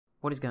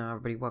What is going on,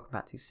 everybody? Welcome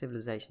back to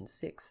Civilization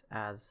 6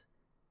 as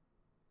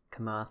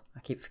Khmer. I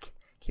keep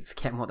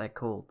forgetting what they're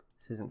called.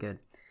 This isn't good.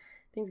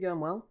 Things going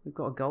well. We've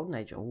got a golden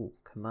age. Oh,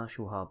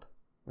 commercial hub.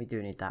 We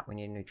do need that. We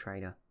need a new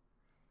trader.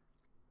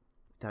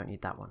 Don't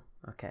need that one.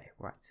 Okay,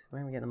 right.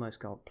 When we get the most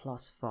gold,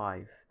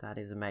 +5. That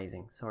is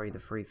amazing. Sorry, the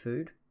free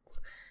food.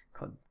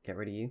 Could get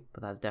rid of you,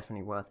 but that's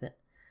definitely worth it.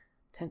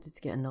 Tempted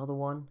to get another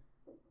one.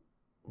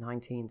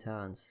 19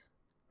 turns,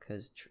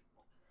 because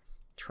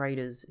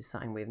traders is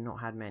something we've not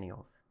had many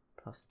of.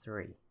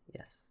 +3.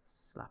 Yes,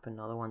 slap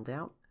another one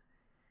down.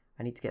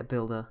 I need to get a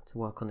builder to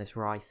work on this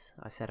rice.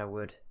 I said I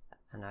would,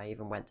 and I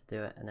even went to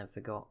do it and then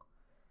forgot.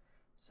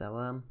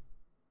 So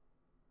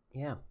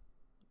yeah,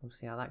 we'll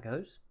see how that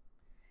goes.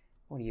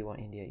 What do you want,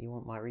 India? You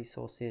want my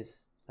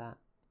resources? That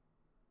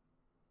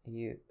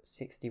you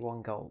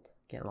 61 gold.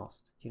 Get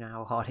lost. Do you know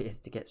how hard it is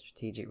to get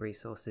strategic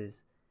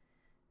resources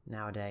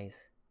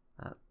nowadays?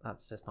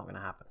 That's just not going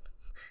to happen.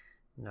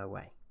 No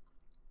way.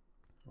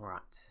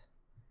 Right.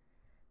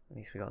 At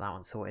least we got that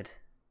one sorted.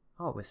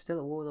 Oh, we're still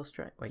at war with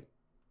Australia. Wait,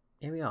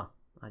 here we are.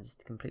 I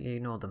just completely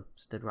ignored them.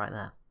 Stood right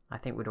there. I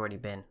think we'd already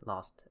been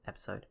last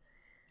episode.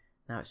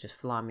 Now it's just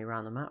flying me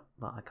around the map,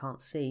 but I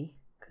can't see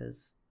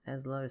because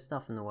there's a load of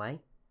stuff in the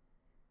way.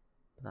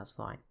 But that's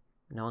fine.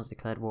 No one's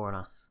declared war on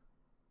us.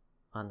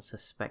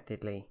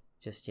 Unsuspectedly,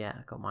 just yet.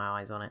 I got my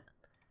eyes on it.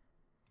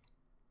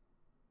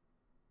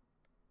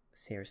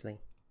 Seriously?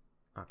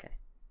 Okay.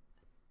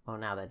 Well,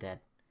 now they're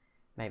dead.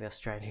 Maybe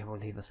Australia will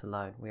leave us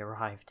alone. We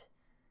arrived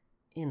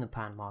in the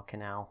Panama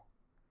Canal.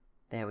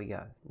 There we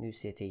go. New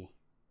city.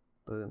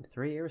 Boom.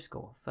 3-year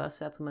score. First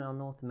settlement on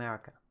North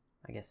America.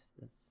 I guess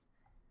I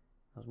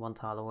was one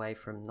tile away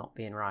from not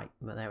being right,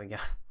 but there we go.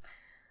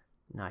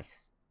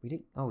 Nice. We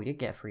did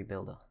get a free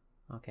builder.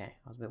 Okay,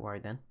 I was a bit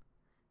worried then.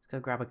 Let's go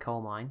grab a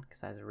coal mine,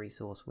 because that is a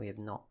resource we have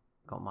not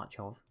got much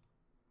of.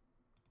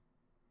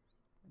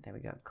 There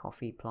we go.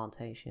 Coffee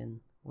plantation.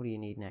 What do you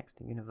need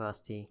next? A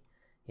university.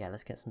 Yeah,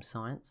 let's get some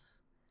science.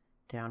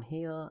 Down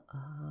here,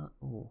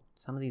 ooh,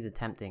 some of these are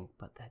tempting,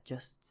 but they're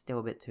just still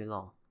a bit too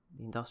long.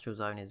 The industrial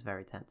zone is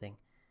very tempting.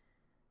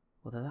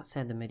 Although that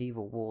said, the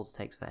medieval walls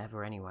takes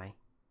forever anyway.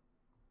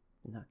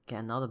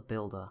 Get another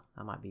builder.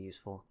 That might be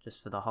useful,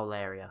 just for the whole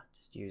area.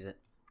 Just use it.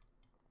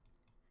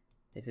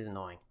 This is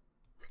annoying.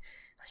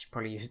 I should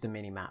probably use the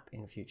mini-map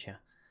in future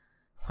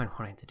when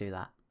wanting to do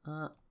that.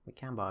 We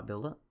can buy a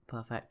builder.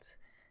 Perfect.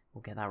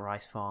 We'll get that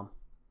rice farm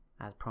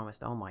as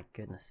promised. Oh my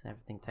goodness,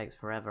 everything takes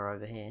forever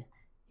over here.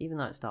 Even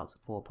though it starts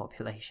at 4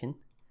 population.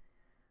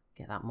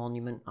 Get that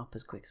monument up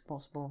as quick as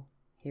possible.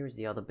 Here is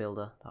the other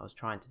builder that I was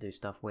trying to do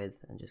stuff with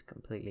and just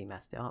completely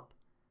messed it up.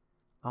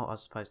 Oh, I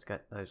was supposed to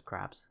get those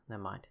crabs.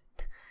 Never mind.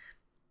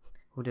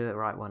 We'll do it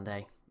right one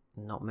day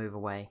and not move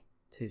away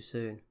too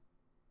soon.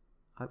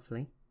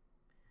 Hopefully.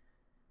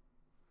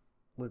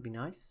 Would be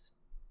nice.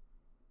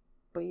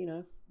 But you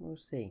know, we'll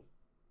see.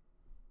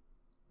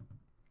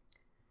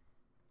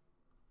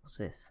 What's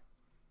this?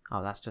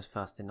 Oh, that's just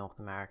first in North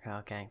America.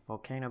 Okay.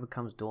 Volcano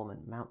becomes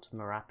dormant. Mount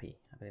Merapi.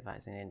 I believe that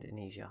is in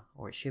Indonesia.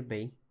 Or it should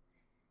be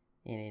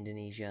in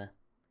Indonesia.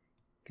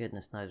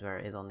 Goodness knows where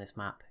it is on this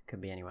map. Could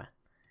be anywhere.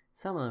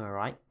 Some of them are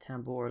right.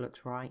 Tambora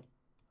looks right.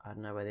 I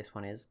don't know where this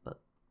one is,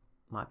 but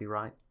might be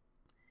right.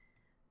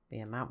 But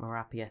yeah, Mount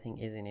Merapi I think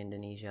is in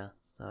Indonesia.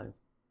 So,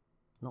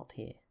 not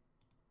here.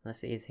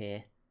 Unless it is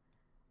here.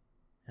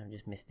 I've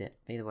just missed it.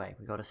 Either way,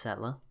 we got a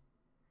settler.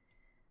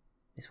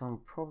 This one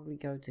will probably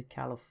go to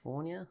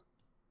California.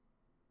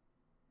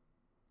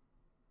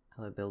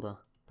 Hello, builder.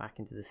 Back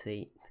into the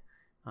seat.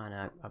 I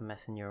know, I'm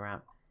messing you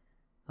around.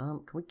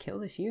 Can we kill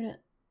this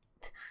unit?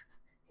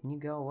 Can you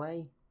go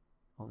away?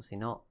 Obviously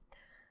not.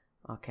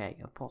 Okay,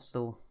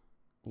 Apostle,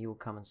 you will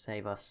come and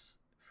save us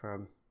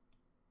from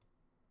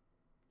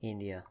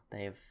India.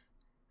 They have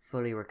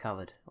fully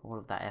recovered. All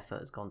of that effort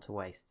has gone to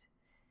waste.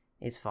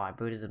 It's fine.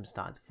 Buddhism's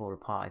starting to fall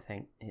apart, I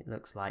think. It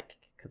looks like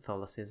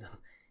Catholicism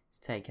is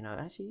taking over.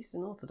 Actually,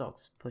 Eastern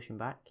Orthodox pushing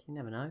back. You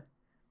never know.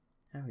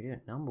 How are we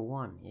doing? Number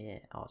 1, yeah.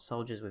 Oh,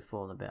 soldiers, we've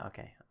fallen a bit.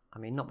 Okay. I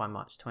mean, not by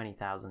much.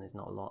 20,000 is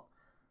not a lot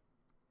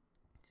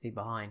to be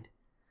behind.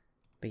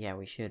 But yeah,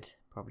 we should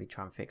probably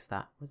try and fix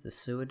that. What does the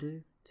sewer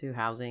do? 2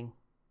 housing.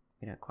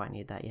 We don't quite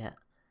need that yet.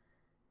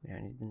 We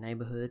don't need the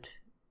neighborhood.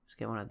 Let's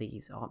get one of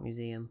these. Art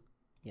museum.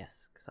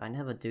 Yes, because I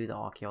never do the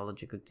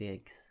archaeological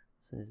digs.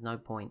 So there's no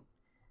point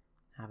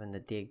having the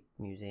dig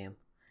museum.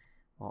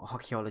 Or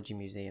archaeology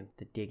museum.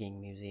 The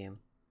digging museum.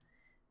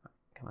 Right,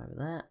 come over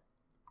there.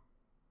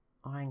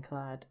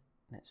 Ironclad.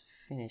 Let's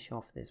finish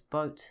off this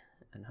boat,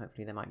 and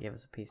hopefully they might give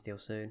us a peace deal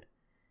soon,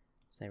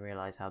 so they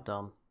realise how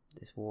dumb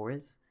this war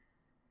is.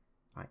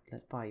 Right,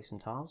 let's buy you some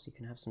tiles. You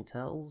can have some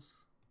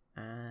turtles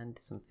and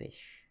some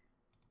fish.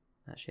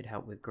 That should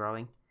help with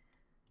growing.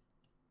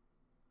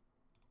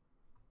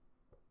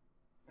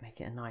 Make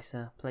it a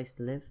nicer place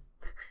to live.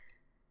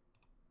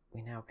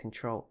 We now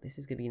control. This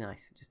is going to be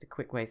nice. Just a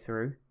quick way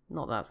through.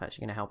 Not that that's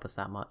actually going to help us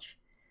that much.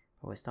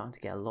 But we're starting to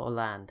get a lot of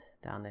land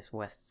down this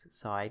west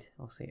side.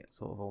 Obviously it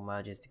sort of all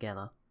merges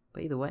together.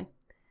 But either way,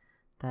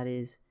 that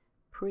is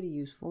pretty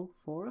useful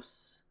for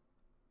us.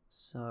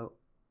 So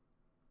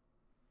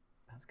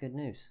That's good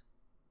news.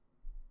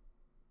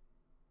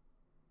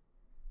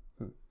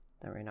 Don't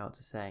really know what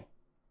to say.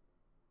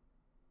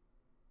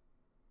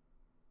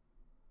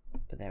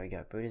 But there we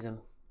go,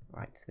 Buddhism.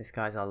 Right, this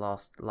guy's our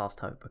last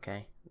hope,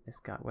 okay? This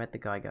guy, where'd the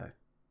guy go?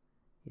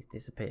 He's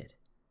disappeared.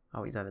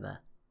 Oh, he's over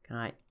there. Can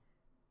I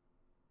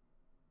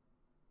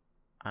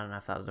don't know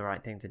if that was the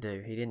right thing to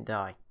do. He didn't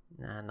die.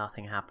 Nah,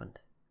 nothing happened.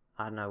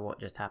 I don't know what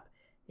just happened.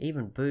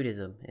 Even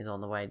Buddhism is on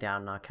the way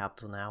down in our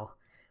capital now.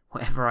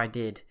 Whatever I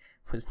did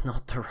was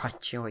not the right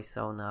choice,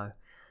 oh no.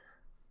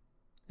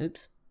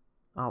 Oops.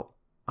 I'll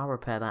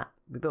repair that.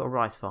 We built a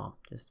rice farm.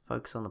 Just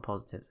focus on the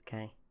positives,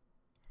 okay?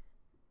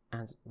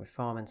 And we're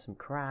farming some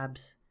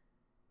crabs.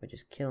 We're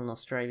just killing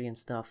Australian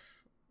stuff,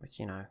 which,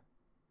 you know,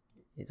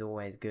 is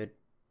always good.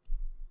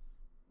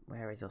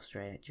 Where is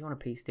Australia? Do you want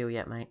a peace deal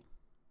yet, mate?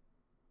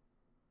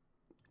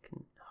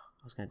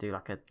 I was going to do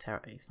like a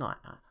it's not.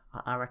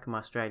 I reckon my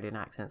Australian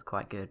accent's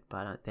quite good, but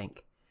I don't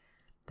think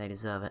they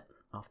deserve it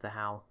after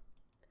how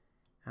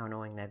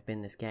annoying they've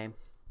been this game.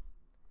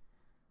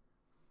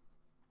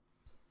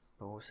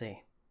 But we'll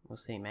see. We'll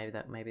see. Maybe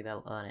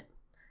they'll earn it.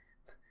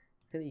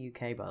 For the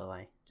UK, by the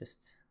way,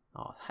 just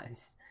that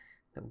is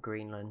the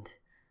Greenland.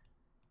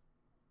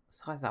 The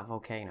size of that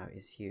volcano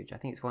is huge. I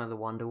think it's one of the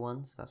wonder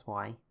ones. That's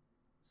why.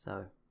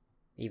 So,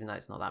 even though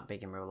it's not that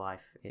big in real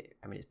life,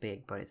 I mean it's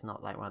big, but it's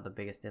not like one of the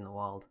biggest in the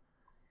world.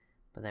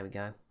 But there we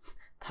go.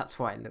 That's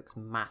why it looks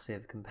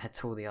massive compared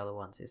to all the other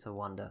ones. It's a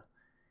wonder.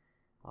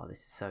 Oh, this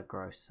is so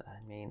gross.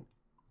 I mean,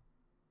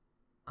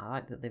 I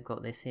like that they've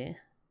got this here,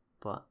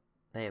 but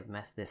they have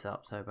messed this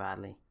up so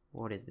badly.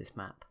 What is this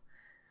map?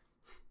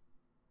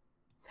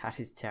 That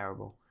is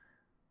terrible.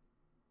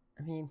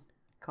 I mean,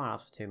 can't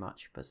ask for too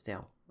much, but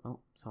still. Oh,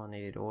 someone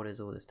needed orders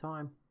all this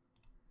time.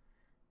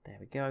 There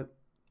we go.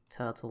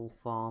 Turtle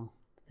farm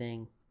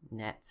thing.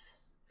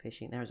 Nets.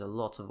 Fishing. There's a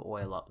lot of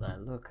oil up there.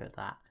 Look at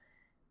that.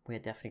 We're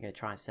definitely going to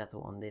try and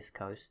settle on this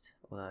coast,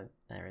 although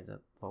there is a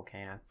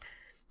volcano.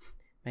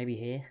 Maybe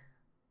here.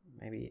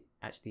 Maybe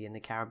actually in the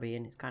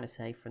Caribbean. It's kind of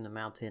safe from the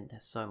mountain.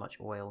 There's so much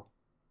oil.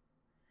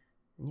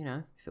 And, you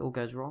know, if it all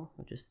goes wrong,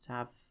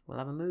 we'll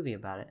have a movie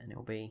about it, and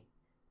it'll be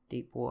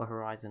Deepwater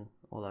Horizon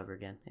all over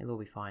again. It'll all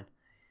be fine.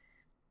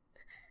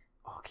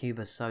 Oh,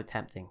 Cuba's so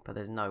tempting, but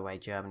there's no way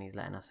Germany's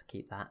letting us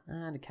keep that.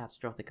 And a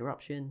catastrophic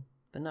eruption,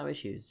 but no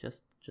issues.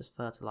 Just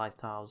fertilized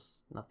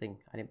tiles. Nothing.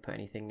 I didn't put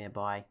anything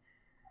nearby.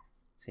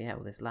 So yeah,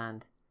 all this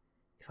land.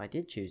 If I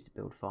did choose to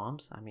build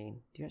farms, I mean,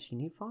 do you actually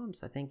need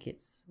farms? I think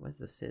it's, where's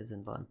the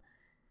citizen button?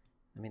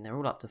 I mean, they're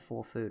all up to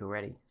 4 food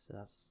already, so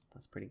that's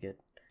pretty good.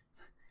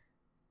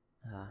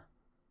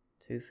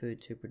 2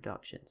 food, 2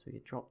 production. So we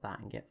could drop that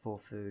and get 4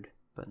 food,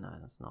 but no,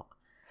 that's not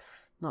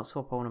a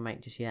swap I want to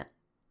make just yet.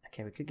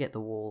 Okay, we could get the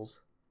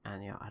walls,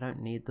 and yeah, I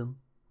don't need them.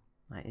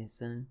 Like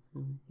it's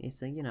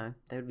you know,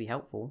 they would be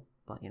helpful,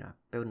 but you know,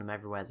 building them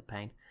everywhere is a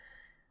pain.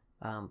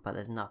 But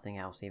there's nothing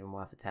else even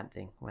worth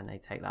attempting when they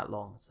take that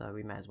long, so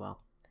we may as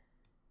well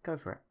go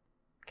for it.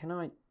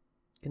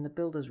 Can the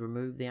builders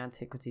remove the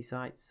antiquity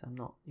sites? I'm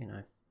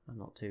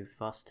not too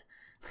fussed.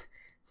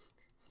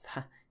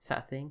 Is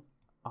that a thing?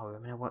 Oh,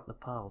 I'm gonna work the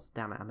pearls.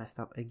 Damn it, I messed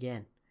up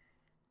again.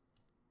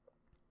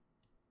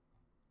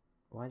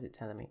 Why is it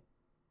telling me?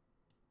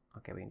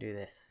 Okay, we can do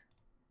this.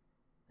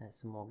 There's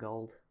some more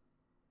gold.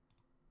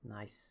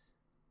 Nice.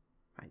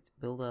 Right,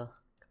 builder,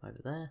 come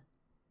over there.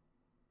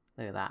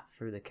 Look at that,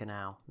 through the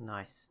canal.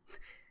 Nice.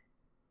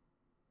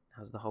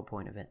 That was the whole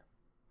point of it.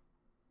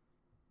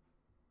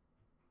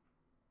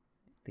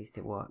 At least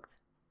it worked.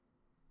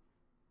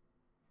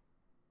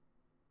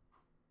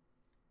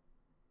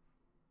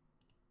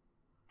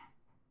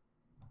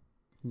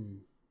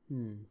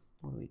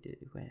 What do we do?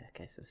 Where?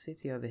 Okay, so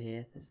city over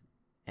here. There's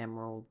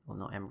emerald, or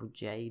not emerald,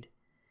 jade.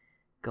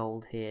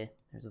 Gold here.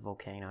 There's a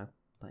volcano.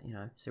 But, you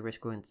know, it's a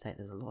risk we're going to take.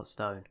 There's a lot of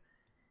stone.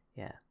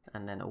 Yeah,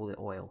 and then all the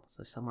oil.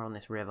 So somewhere on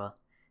this river.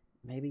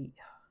 Maybe if you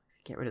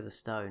get rid of the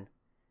stone.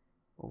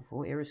 Oh,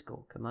 for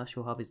Iriscal.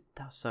 Commercial hub is...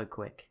 That was so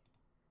quick.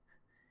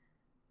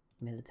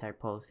 Military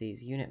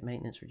policies. Unit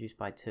maintenance reduced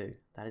by 2.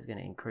 That is going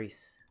to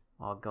increase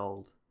our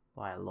gold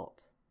by a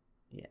lot.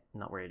 Yeah,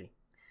 not really.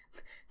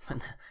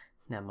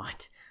 Never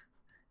mind.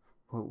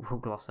 We'll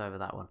gloss over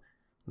that one.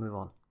 Move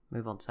on.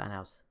 Move on to something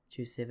else.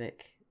 Choose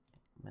Civic.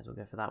 Might as well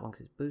go for that one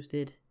because it's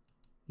boosted.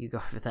 You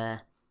go over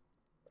there.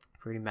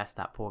 I've really messed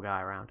that poor guy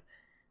around.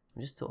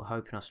 I'm just sort of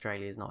hoping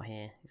Australia's not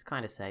here. It's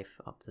kind of safe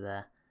up to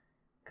there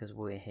because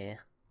we're here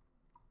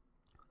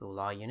with all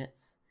our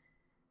units.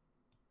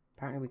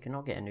 Apparently we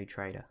cannot get a new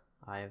trader.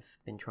 I've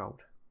been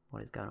trolled.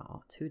 What is going on?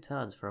 Oh, 2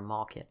 turns for a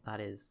market.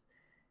 That is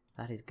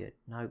good.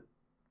 No,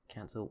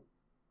 cancel.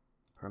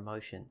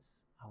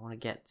 Promotions. I want to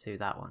get to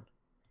that one.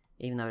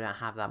 Even though we don't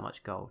have that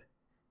much gold.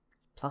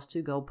 Plus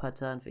 2 gold per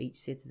turn for each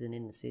citizen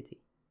in the city.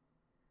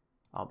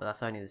 Oh, but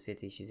that's only the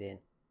city she's in.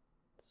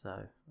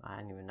 So, I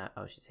don't even know.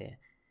 Oh, she's here.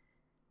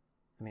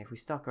 I mean, if we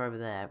stuck her over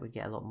there, we'd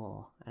get a lot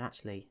more. And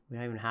actually, we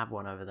don't even have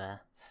one over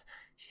there.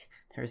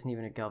 There isn't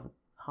even a government.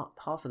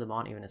 Half of them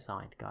aren't even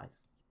assigned,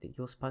 guys.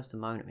 You're supposed to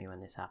moan at me when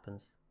this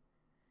happens.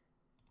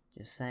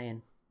 Just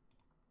saying.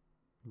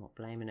 I'm not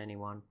blaming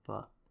anyone,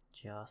 but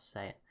Just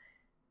say it.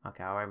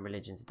 Okay, our own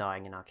religion's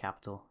dying in our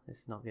capital. This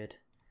is not good.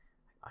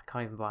 I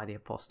can't even buy the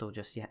Apostle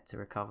just yet to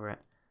recover it.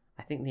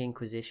 I think the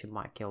Inquisition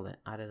might have killed it.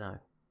 I don't know.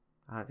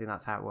 I don't think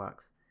that's how it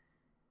works.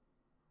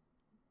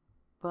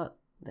 But,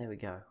 there we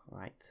go.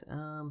 Right.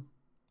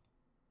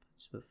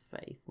 With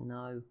faith.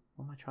 No.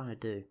 What am I trying to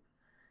do?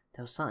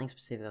 There was something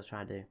specific I was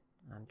trying to do.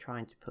 I'm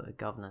trying to put a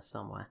governor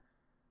somewhere.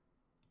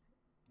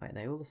 Wait, are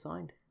they all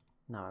assigned?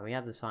 No, we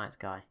have the science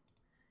guy.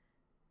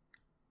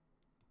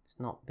 It's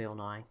not Bill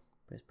Nye,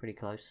 but it's pretty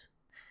close.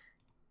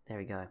 There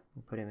we go.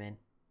 We'll put him in.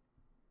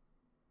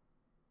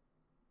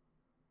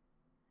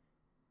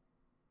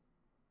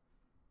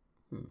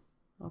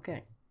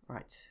 Okay,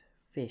 right.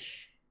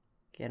 Fish.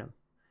 Get them.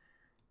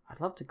 I'd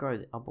love to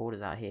grow our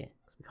borders out here,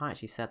 because we can't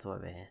actually settle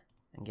over here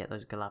and get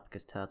those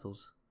Galapagos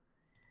turtles.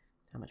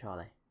 How much are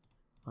they?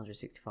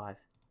 165.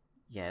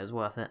 Yeah, it was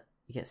worth it.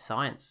 You get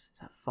science. Is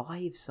that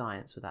 5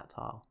 science with that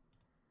tile?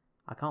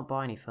 I can't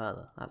buy any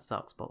further. That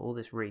sucks, but all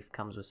this reef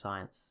comes with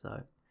science,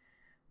 so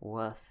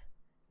worth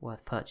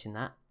purchasing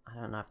that. I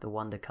don't know if the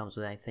wonder comes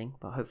with anything,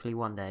 but hopefully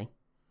one day.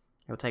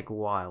 It'll take a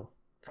while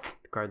to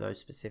grow those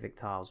specific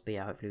tiles, but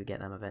yeah, hopefully we get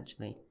them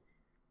eventually.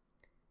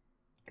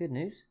 Good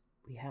news.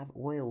 We have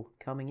oil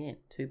coming in.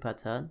 2 per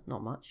turn.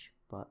 Not much,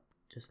 but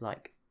just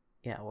like,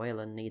 yeah, oil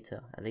and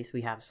niter. At least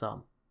we have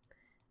some.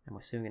 And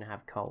we're soon going to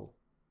have coal,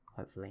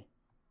 hopefully.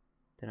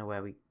 Don't know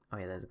where we... Oh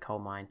yeah, there's a coal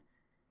mine.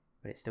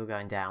 But it's still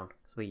going down,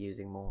 because we're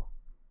using more.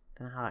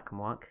 Don't know how that can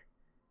work.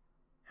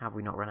 Have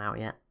we not run out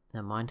yet?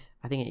 Never mind.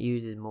 I think it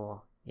uses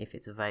more if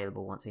it's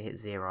available. Once it hits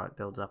 0, it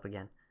builds up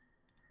again.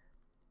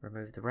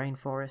 Remove the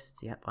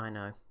rainforests. Yep, I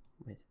know.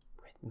 We're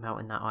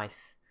melting that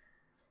ice.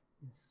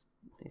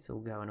 It's all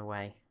going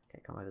away.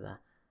 Okay, come over there.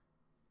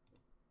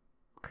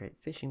 Create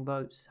fishing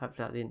boats.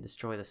 Hopefully that didn't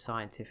destroy the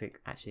scientific...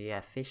 Actually,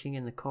 yeah, fishing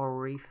in the coral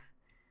reef.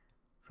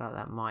 I felt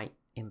that might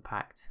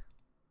impact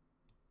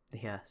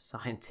the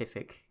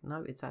scientific...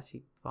 No, it's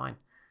actually fine.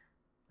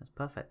 That's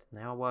perfect.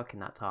 They are working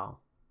that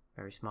tile.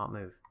 Very smart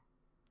move.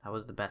 That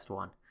was the best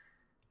one.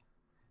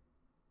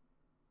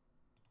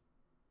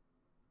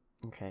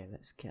 Okay,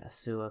 let's get a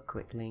sewer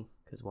quickly,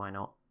 because why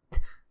not?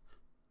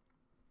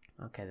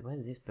 Okay,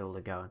 where's this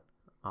builder going?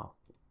 Oh.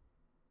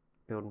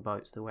 Building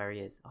boats to where he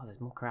is. Oh, there's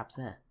more crabs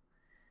there.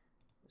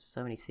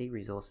 So many sea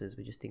resources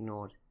we just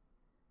ignored.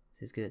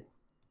 This is good.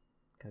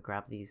 Go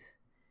grab these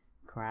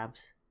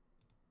crabs.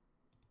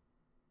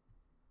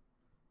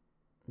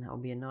 And that will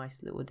be a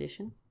nice little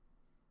addition.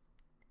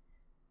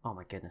 Oh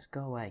my goodness,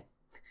 go away.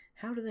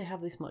 How do they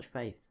have this much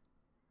faith?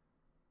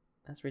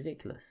 That's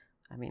ridiculous.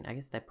 I mean, I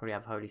guess they probably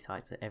have holy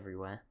sites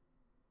everywhere.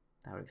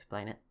 That would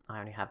explain it. I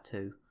only have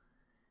 2.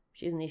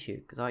 Which is an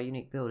issue, because our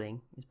unique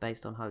building is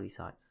based on holy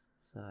sites.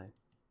 So, it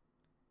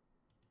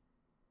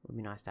would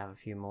be nice to have a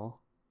few more.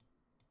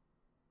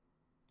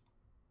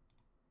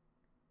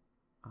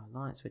 Our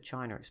alliance with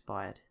China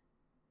expired.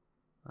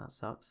 That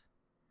sucks.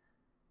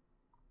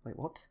 Wait,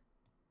 what?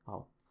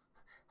 Oh.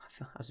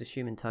 I was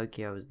assuming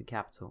Tokyo was the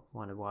capital.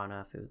 Wondered why on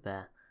earth it was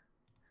there.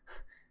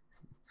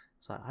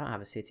 It's like, I don't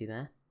have a city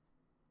there.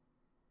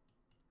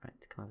 Right,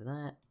 come over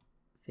there.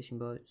 Fishing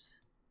boats.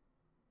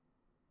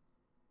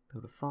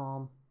 Build a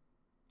farm.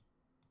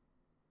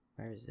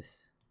 Where is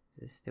this?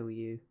 Is this still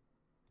you?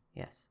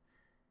 Yes.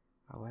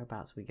 Right,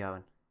 whereabouts are we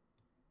going?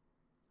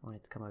 I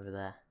wanted to come over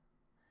there.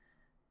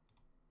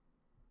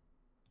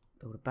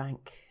 Build a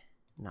bank.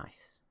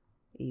 Nice.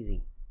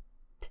 Easy.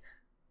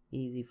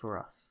 Easy for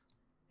us.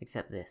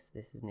 Except this.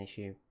 This is an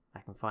issue. I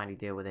can finally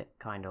deal with it,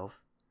 kind of.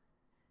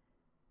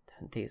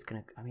 Don't think it's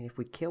gonna... I mean, if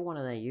we kill one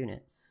of their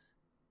units,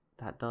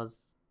 that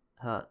does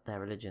hurt their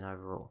religion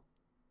overall.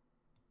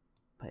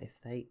 But if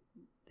they...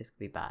 This could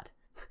be bad.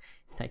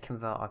 If they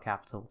convert our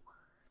capital.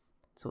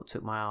 Sort of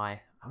took my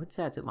eye. I would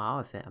say I took my eye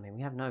off it. I mean,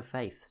 we have no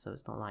faith, so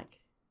it's not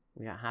like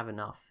we don't have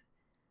enough.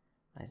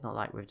 It's not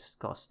like we've just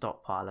got a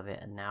stockpile of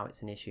it and now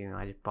it's an issue and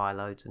I just buy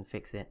loads and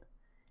fix it.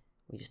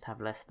 We just have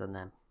less than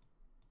them.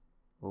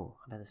 Oh,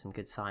 I bet there's some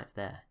good science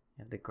there.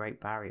 You have the Great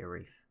Barrier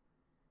Reef.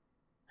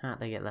 How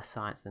they get less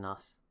science than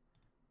us?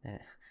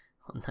 They're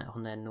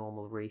on their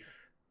normal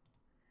reef.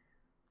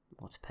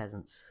 What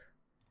peasants.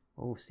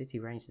 Oh, city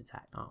ranged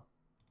attack. Oh.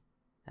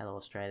 Hello,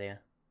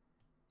 Australia.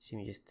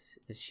 You just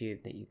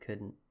assumed that you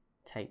couldn't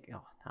take...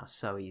 Oh, that was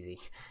so easy.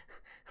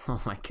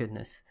 Oh my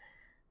goodness.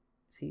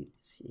 Is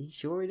he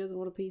sure he doesn't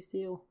want a peace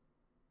deal?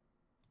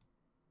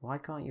 Why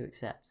can't you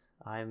accept?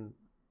 I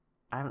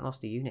haven't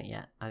lost a unit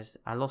yet.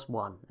 I lost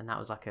one, and that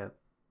was like a...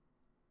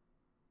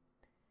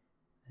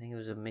 I think it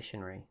was a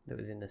missionary that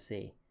was in the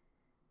sea.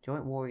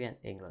 Joint war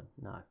against England?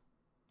 No.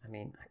 I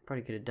mean, I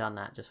probably could have done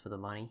that just for the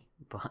money,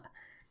 but,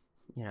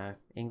 you know,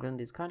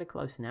 England is kind of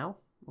close now.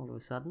 All of a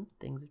sudden,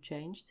 things have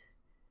changed.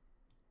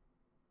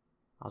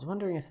 I was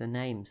wondering if the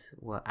names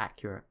were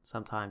accurate.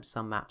 Sometimes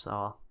some maps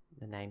are.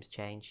 The names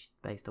change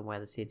based on where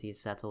the city is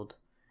settled.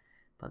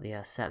 But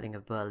the settling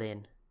of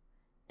Berlin,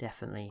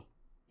 definitely,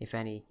 if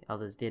any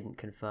others didn't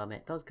confirm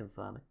it, does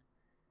confirm it.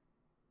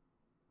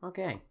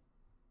 Okay.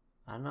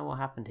 I don't know what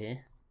happened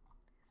here.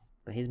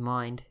 But his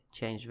mind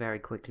changed very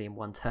quickly in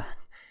one turn.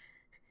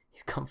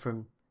 He's gone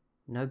from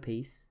no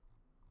peace,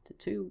 to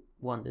 2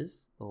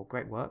 wonders, or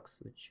great works,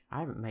 which I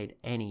haven't made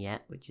any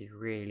yet, which is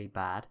really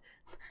bad.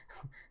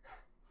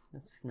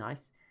 That's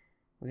nice.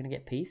 We're going to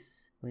get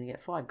peace. We're going to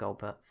get 5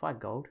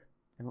 gold,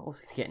 and we're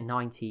also going to get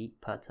 90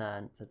 per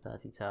turn for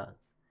 30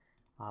 turns.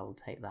 I will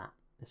take that.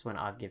 This one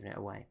I've given it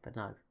away, but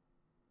no,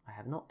 I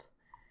have not.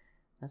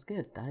 That's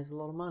good. That is a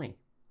lot of money.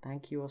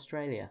 Thank you,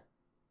 Australia.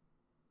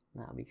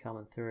 That'll be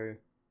coming through.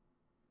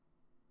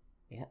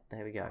 Yep,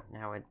 there we go.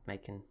 Now we're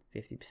making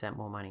 50%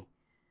 more money.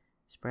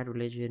 Spread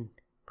religion,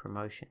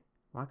 promotion.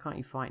 Why can't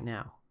you fight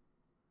now?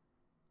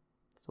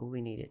 That's all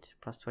we needed.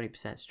 Plus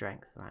 20%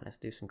 strength. Right, let's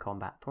do some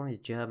combat. Problem is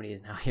Germany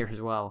is now here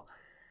as well.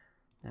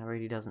 That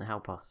really doesn't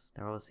help us.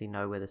 They obviously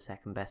know we're the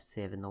second best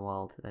civ in the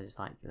world. They're just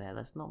like, there,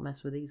 let's not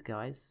mess with these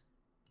guys.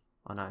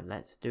 Oh no,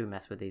 let's do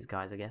mess with these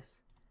guys, I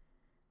guess.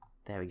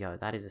 There we go.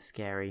 That is a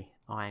scary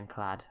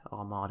ironclad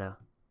armada.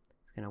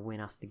 It's going to win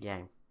us the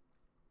game.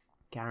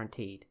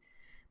 Guaranteed.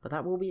 But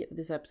that will be it for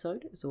this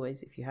episode. As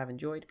always, if you have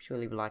enjoyed, be sure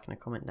to leave a like and a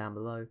comment down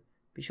below.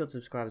 Be sure to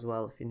subscribe as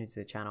well if you're new to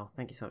the channel.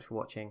 Thank you so much for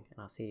watching, and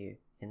I'll see you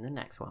in the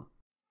next one.